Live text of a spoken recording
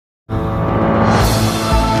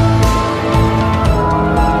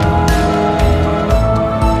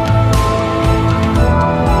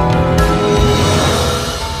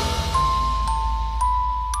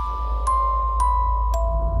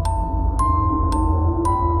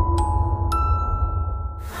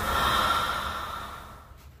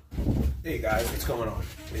guys, what's going on?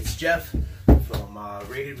 It's Jeff from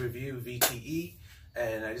Rated Review VTE,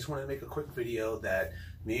 and I just wanted to make a quick video that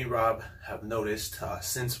me and Rob have noticed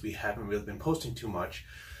since we haven't really been posting too much,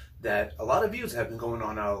 that a lot of views have been going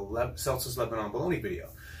on our Seltzers Lebanon Bologna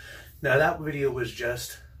video. Now that video was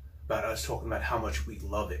just about us talking about how much we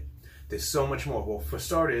love it. There's so much more. Well, for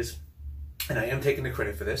starters, and I am taking the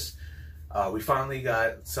credit for this, we finally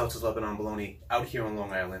got Seltzers Lebanon Bologna out here on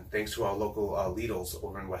Long Island, thanks to our local Lidl's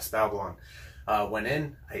over in West Babylon. Went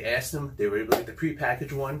in, I asked them, they were able to get the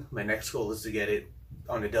pre-packaged one. My next goal is to get it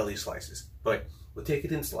on the deli slices, but we'll take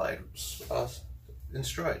it in stride,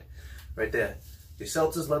 right there. The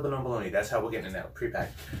Seltzers Lebanon Bologna, that's how we're getting it now,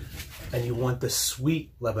 pre-packed. And you want the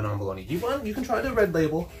sweet Lebanon Bologna. You can try the red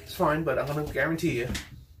label, it's fine, but I'm gonna guarantee you,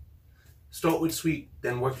 start with sweet,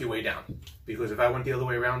 then work your way down. Because if I went the other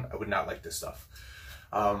way around, I would not like this stuff.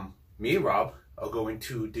 Me and Rob are going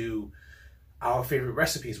to do our favorite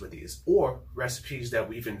recipes with these, or recipes that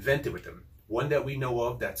we've invented with them. One that we know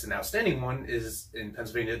of that's an outstanding one is in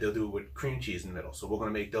Pennsylvania, they'll do it with cream cheese in the middle. So we're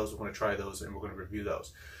gonna make those, we're gonna try those, and we're gonna review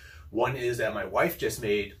those. One is that my wife just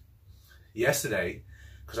made yesterday,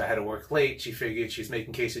 because I had to work late. She figured she's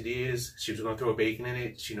making quesadillas. She was going to throw bacon in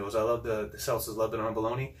it. She knows I love the Seltzers Lebanon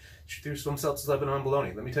Bologna. She threw some Seltzers Lebanon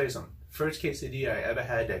Bologna. Let me tell you something. First quesadilla I ever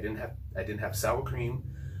had that I didn't have sour cream,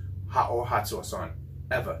 hot sauce on.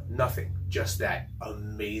 Ever. Nothing. Just that.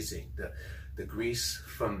 Amazing. The grease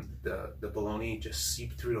from the bologna just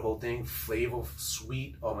seeped through the whole thing. Flavor,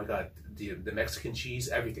 sweet. Oh my God. The Mexican cheese,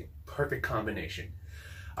 everything. Perfect combination.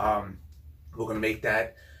 We're going to make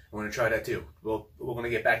that. We're going to try that too. We're going to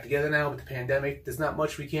get back together now with the pandemic. There's not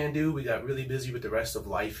much we can do. We got really busy with the rest of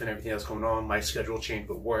life and everything else going on. My schedule changed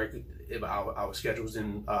with work. Our schedules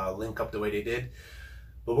didn't link up the way they did.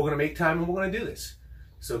 But we're going to make time and we're going to do this.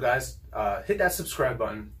 So guys, hit that subscribe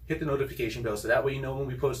button. Hit the notification bell so that way you know when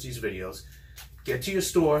we post these videos. Get to your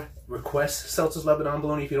store. Request Seltzers Lebanon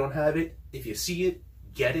Bologna if you don't have it. If you see it,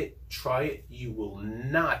 get it. Try it. You will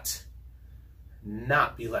not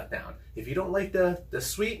be let down. If you don't like the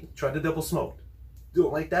sweet, try the double smoked.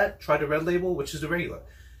 Don't like that, try the red label, which is the regular.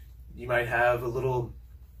 You might have a little,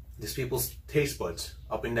 this people's taste buds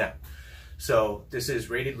up and down. So this is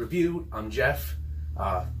Rated Review. I'm Jeff.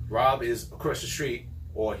 Rob is across the street,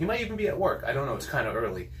 or he might even be at work. I don't know, it's kind of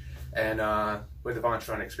early. And we're the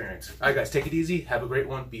Von Experience. All right guys, take it easy, have a great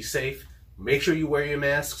one, be safe. Make sure you wear your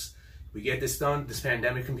masks. We get this done, this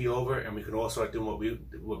pandemic can be over, and we can all start doing what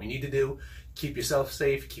we need to do. Keep yourself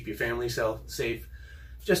safe, keep your family safe.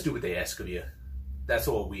 Just do what they ask of you. That's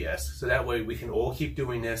all we ask. So that way we can all keep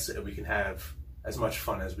doing this and we can have as much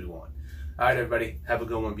fun as we want. All right, everybody, have a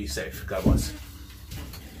good one, be safe. God bless.